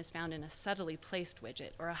Mormonism is found in a subtly placed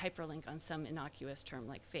widget or a hyperlink on some innocuous term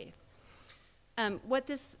like faith. What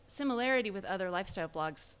this similarity with other lifestyle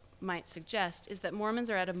blogs might suggest is that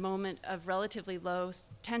Mormons are at a moment of relatively low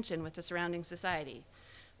tension with the surrounding society,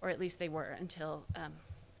 or at least they were until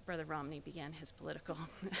Brother Romney began his political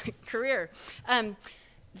career.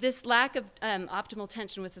 This lack of optimal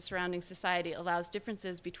tension with the surrounding society allows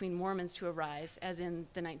differences between Mormons to arise, as in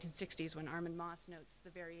the 1960s when Armin Moss notes the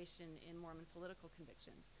variation in Mormon political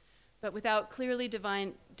convictions. But without clearly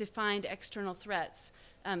defined external threats,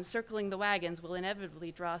 circling the wagons will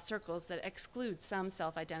inevitably draw circles that exclude some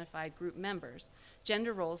self-identified group members.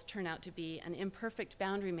 Gender roles turn out to be an imperfect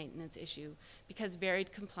boundary maintenance issue because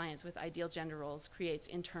varied compliance with ideal gender roles creates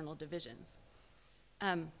internal divisions.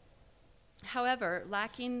 However,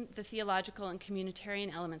 lacking the theological and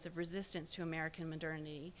communitarian elements of resistance to American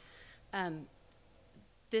modernity,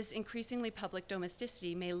 this increasingly public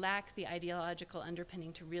domesticity may lack the ideological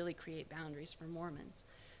underpinning to really create boundaries for Mormons.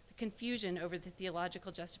 The confusion over the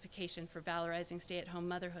theological justification for valorizing stay-at-home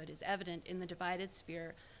motherhood is evident in the divided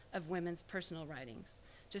sphere of women's personal writings.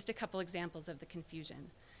 Just a couple examples of the confusion.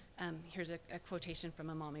 Here's a quotation from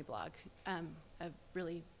a mommy blog, a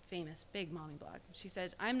really famous big mommy blog. She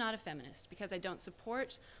says, "I'm not a feminist because I don't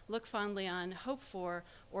support, look fondly on, hope for,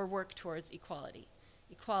 or work towards equality.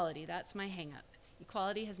 Equality, that's my hang-up.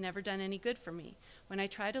 Equality has never done any good for me. When I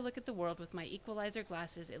try to look at the world with my equalizer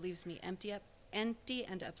glasses, it leaves me empty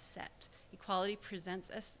and upset. Equality presents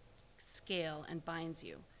a scale and binds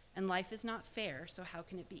you, and life is not fair, so how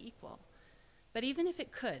can it be equal? But even if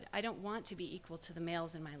it could, I don't want to be equal to the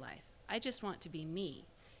males in my life. I just want to be me.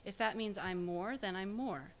 If that means I'm more, then I'm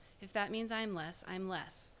more. If that means I'm less, I'm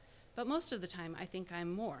less. But most of the time, I think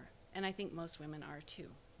I'm more, and I think most women are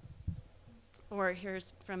too." Or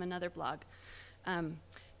here's from another blog.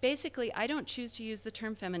 Basically, I don't choose to use the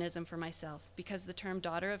term feminism for myself because the term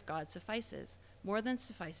daughter of God suffices, more than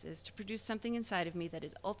suffices, to produce something inside of me that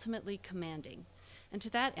is ultimately commanding. And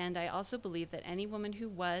to that end, I also believe that any woman who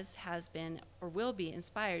was, has been, or will be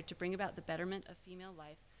inspired to bring about the betterment of female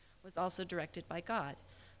life was also directed by God.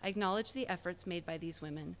 I acknowledge the efforts made by these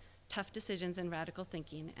women, tough decisions and radical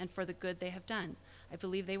thinking, and for the good they have done. I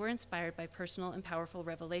believe they were inspired by personal and powerful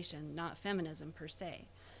revelation, not feminism per se.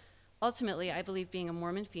 Ultimately, I believe being a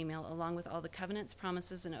Mormon female, along with all the covenants,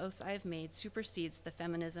 promises, and oaths I have made, supersedes the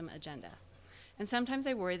feminism agenda. And sometimes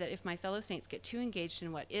I worry that if my fellow saints get too engaged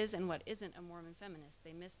in what is and what isn't a Mormon feminist,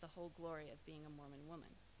 they miss the whole glory of being a Mormon woman.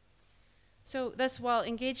 So thus, while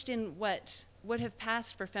engaged in what would have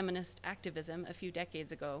passed for feminist activism a few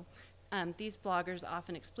decades ago, these bloggers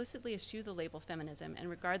often explicitly eschew the label feminism and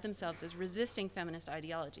regard themselves as resisting feminist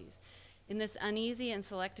ideologies. In this uneasy and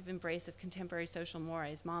selective embrace of contemporary social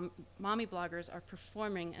mores, mommy bloggers are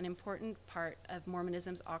performing an important part of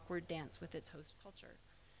Mormonism's awkward dance with its host culture.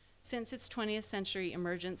 Since its 20th century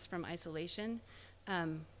emergence from isolation,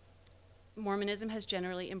 Mormonism has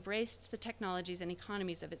generally embraced the technologies and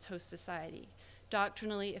economies of its host society.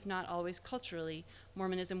 Doctrinally, if not always culturally,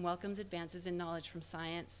 Mormonism welcomes advances in knowledge from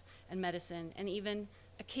science and medicine, and even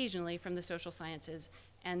occasionally from the social sciences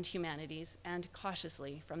and humanities, and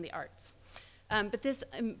cautiously from the arts. But this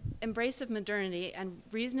embrace of modernity and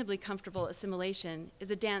reasonably comfortable assimilation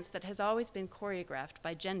is a dance that has always been choreographed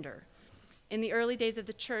by gender. In the early days of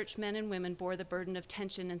the church, men and women bore the burden of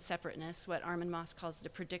tension and separateness, what Armin Moss calls the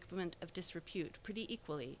predicament of disrepute, pretty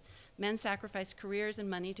equally. Men sacrificed careers and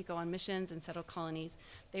money to go on missions and settle colonies.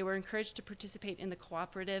 They were encouraged to participate in the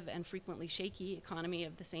cooperative and frequently shaky economy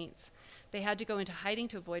of the saints. They had to go into hiding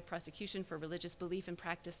to avoid prosecution for religious belief and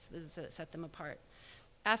practices that set them apart.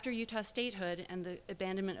 After Utah statehood and the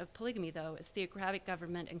abandonment of polygamy, though, as theocratic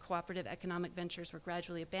government and cooperative economic ventures were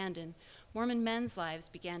gradually abandoned, Mormon men's lives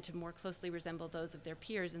began to more closely resemble those of their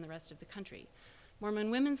peers in the rest of the country.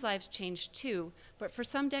 Mormon women's lives changed too, but for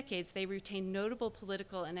some decades they retained notable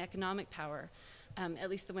political and economic power,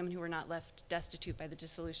 at least the women who were not left destitute by the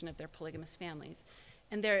dissolution of their polygamous families.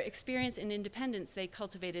 And their experience in independence they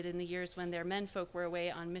cultivated in the years when their menfolk were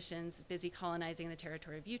away on missions, busy colonizing the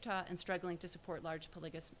territory of Utah and struggling to support large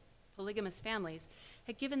polygamous families,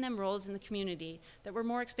 had given them roles in the community that were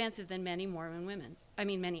more expansive than many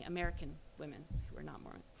many American women who were not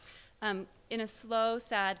Mormon. In a slow,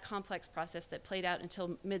 sad, complex process that played out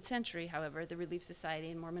until mid-century, however, the Relief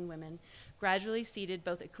Society and Mormon women gradually ceded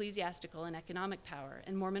both ecclesiastical and economic power,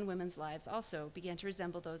 and Mormon women's lives also began to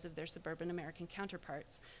resemble those of their suburban American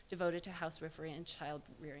counterparts, devoted to housewifery and child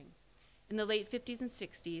rearing. In the late 50s and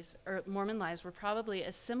 60s, Mormon lives were probably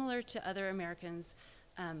as similar to other Americans'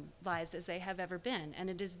 lives as they have ever been, and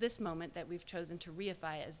it is this moment that we've chosen to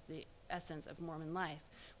reify as the essence of Mormon life,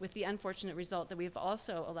 with the unfortunate result that we've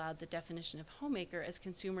also allowed the definition of homemaker as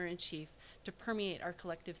consumer-in-chief to permeate our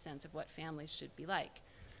collective sense of what families should be like.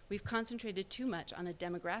 We've concentrated too much on a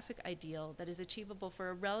demographic ideal that is achievable for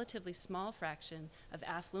a relatively small fraction of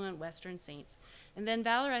affluent Western saints, and then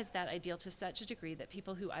valorized that ideal to such a degree that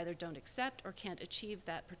people who either don't accept or can't achieve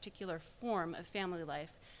that particular form of family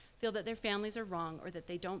life feel that their families are wrong or that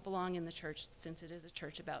they don't belong in the church since it is a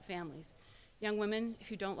church about families. Young women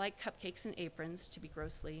who don't like cupcakes and aprons, to be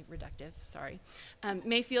grossly reductive, sorry,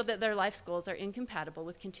 may feel that their life goals are incompatible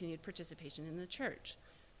with continued participation in the church.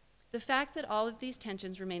 The fact that all of these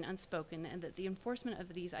tensions remain unspoken and that the enforcement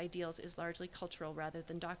of these ideals is largely cultural rather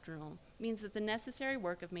than doctrinal means that the necessary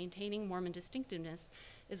work of maintaining Mormon distinctiveness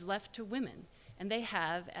is left to women, and they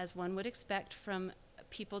have, as one would expect from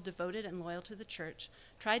people devoted and loyal to the church,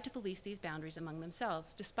 tried to police these boundaries among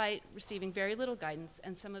themselves, despite receiving very little guidance,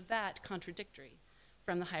 and some of that contradictory,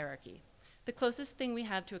 from the hierarchy. The closest thing we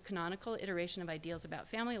have to a canonical iteration of ideals about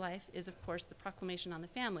family life is, of course, the Proclamation on the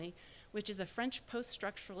Family, which is a French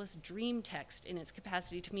post-structuralist dream text in its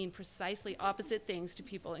capacity to mean precisely opposite things to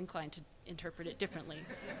people inclined to interpret it differently.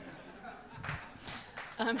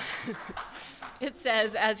 It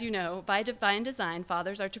says, as you know, by divine design,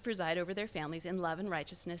 fathers are to preside over their families in love and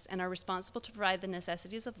righteousness and are responsible to provide the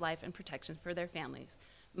necessities of life and protection for their families.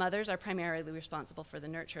 Mothers are primarily responsible for the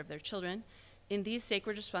nurture of their children. In these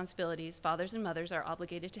sacred responsibilities, fathers and mothers are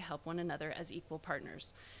obligated to help one another as equal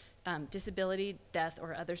partners. Disability, death,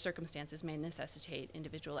 or other circumstances may necessitate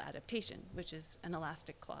individual adaptation, which is an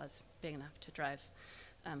elastic clause big enough to drive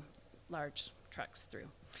large trucks through.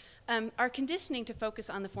 Our conditioning to focus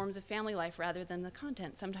on the forms of family life rather than the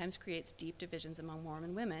content sometimes creates deep divisions among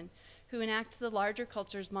Mormon women who enact the larger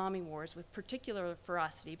culture's mommy wars with particular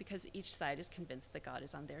ferocity because each side is convinced that God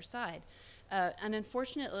is on their side. An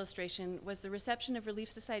unfortunate illustration was the reception of Relief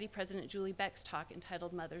Society President Julie Beck's talk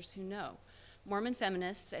entitled Mothers Who Know. Mormon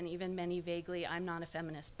feminists, and even many vaguely I'm not a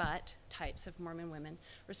feminist but types of Mormon women,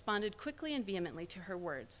 responded quickly and vehemently to her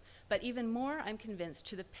words. But even more, I'm convinced,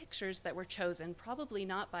 to the pictures that were chosen, probably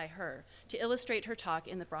not by her, to illustrate her talk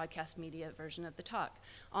in the broadcast media version of the talk.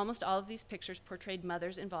 Almost all of these pictures portrayed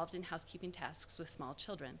mothers involved in housekeeping tasks with small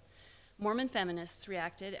children. Mormon feminists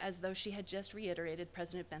reacted as though she had just reiterated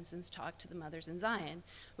President Benson's talk to the mothers in Zion,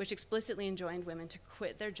 which explicitly enjoined women to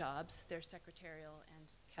quit their jobs, their secretarial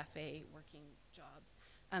and cafe working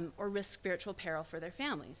jobs, or risk spiritual peril for their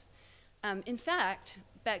families. In fact,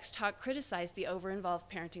 Beck's talk criticized the over-involved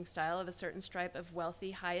parenting style of a certain stripe of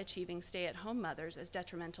wealthy, high-achieving stay-at-home mothers as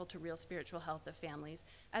detrimental to real spiritual health of families,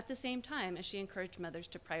 at the same time as she encouraged mothers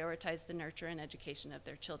to prioritize the nurture and education of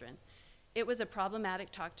their children. It was a problematic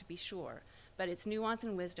talk, to be sure, but its nuance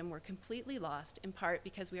and wisdom were completely lost, in part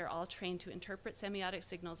because we are all trained to interpret semiotic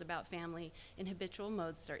signals about family in habitual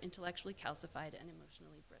modes that are intellectually calcified and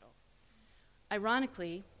emotionally brittle.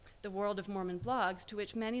 Ironically, the world of Mormon blogs, to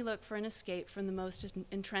which many look for an escape from the most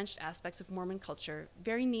entrenched aspects of Mormon culture,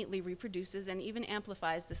 very neatly reproduces and even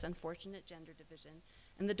amplifies this unfortunate gender division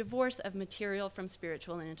and the divorce of material from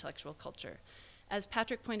spiritual and intellectual culture. As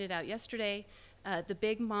Patrick pointed out yesterday, the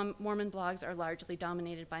big Mormon blogs are largely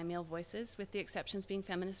dominated by male voices, with the exceptions being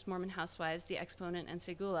Feminist Mormon Housewives, The Exponent, and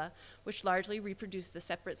Segula, which largely reproduce the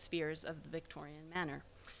separate spheres of the Victorian manner.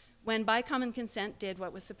 When By Common Consent did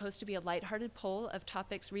what was supposed to be a lighthearted poll of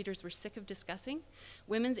topics readers were sick of discussing,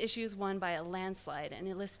 women's issues won by a landslide and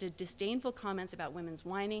elicited disdainful comments about women's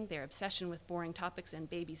whining, their obsession with boring topics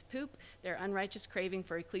and babies' poop, their unrighteous craving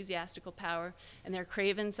for ecclesiastical power, and their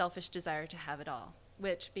craven, selfish desire to have it all,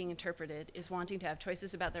 which, being interpreted, is wanting to have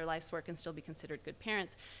choices about their life's work and still be considered good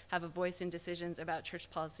parents, have a voice in decisions about church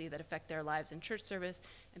policy that affect their lives in church service,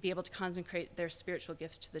 and be able to consecrate their spiritual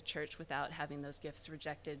gifts to the church without having those gifts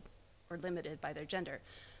rejected or limited by their gender.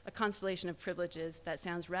 A constellation of privileges that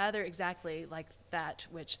sounds rather exactly like that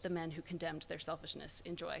which the men who condemned their selfishness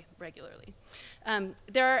enjoy regularly.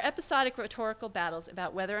 There are episodic rhetorical battles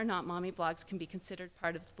about whether or not mommy blogs can be considered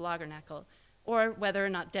part of the Bloggernacle, or whether or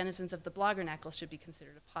not denizens of the Bloggernacle should be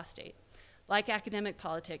considered apostate. Like academic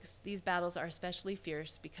politics, these battles are especially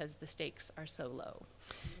fierce because the stakes are so low.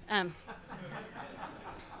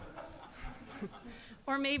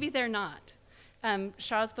 Or maybe they're not.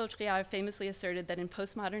 Charles Baudrillard famously asserted that in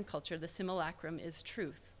postmodern culture, the simulacrum is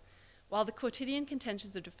truth. While the quotidian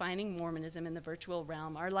contentions of defining Mormonism in the virtual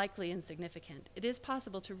realm are likely insignificant, it is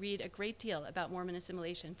possible to read a great deal about Mormon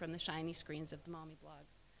assimilation from the shiny screens of the mommy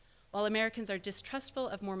blogs. While Americans are distrustful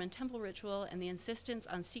of Mormon temple ritual and the insistence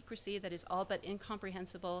on secrecy that is all but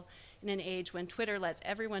incomprehensible in an age when Twitter lets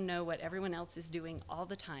everyone know what everyone else is doing all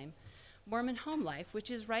the time, Mormon home life, which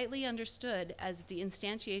is rightly understood as the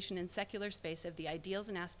instantiation in secular space of the ideals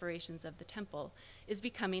and aspirations of the temple, is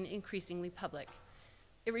becoming increasingly public.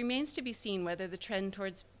 It remains to be seen whether the trend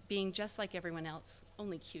towards being just like everyone else,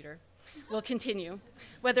 only cuter, will continue,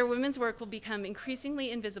 whether women's work will become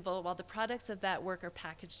increasingly invisible while the products of that work are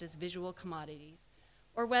packaged as visual commodities,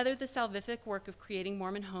 or whether the salvific work of creating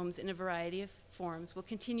Mormon homes in a variety of forms will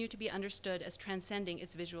continue to be understood as transcending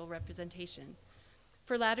its visual representation.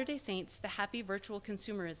 For Latter-day Saints, the happy virtual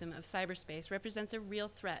consumerism of cyberspace represents a real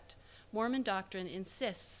threat. Mormon doctrine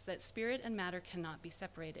insists that spirit and matter cannot be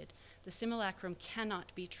separated. The simulacrum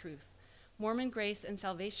cannot be truth. Mormon grace and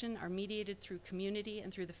salvation are mediated through community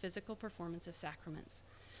and through the physical performance of sacraments.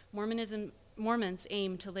 Mormons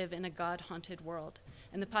aim to live in a God-haunted world,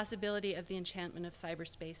 and the possibility of the enchantment of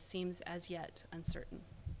cyberspace seems as yet uncertain.